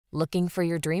Looking for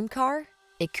your dream car?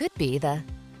 It could be the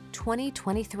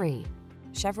 2023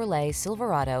 Chevrolet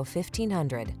Silverado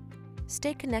 1500.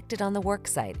 Stay connected on the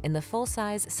worksite in the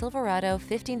full-size Silverado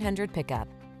 1500 pickup.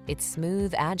 Its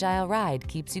smooth, agile ride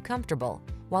keeps you comfortable,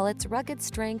 while its rugged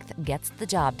strength gets the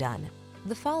job done.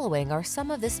 The following are some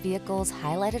of this vehicle's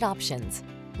highlighted options: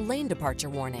 lane departure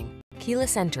warning,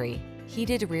 keyless entry,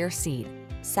 heated rear seat,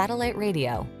 satellite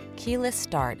radio, keyless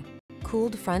start,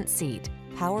 cooled front seat,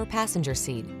 power passenger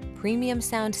seat, premium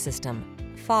sound system,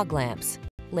 fog lamps,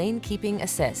 lane keeping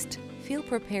assist. Feel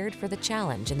prepared for the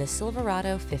challenge in the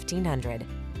Silverado 1500.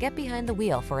 Get behind the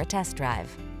wheel for a test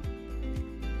drive.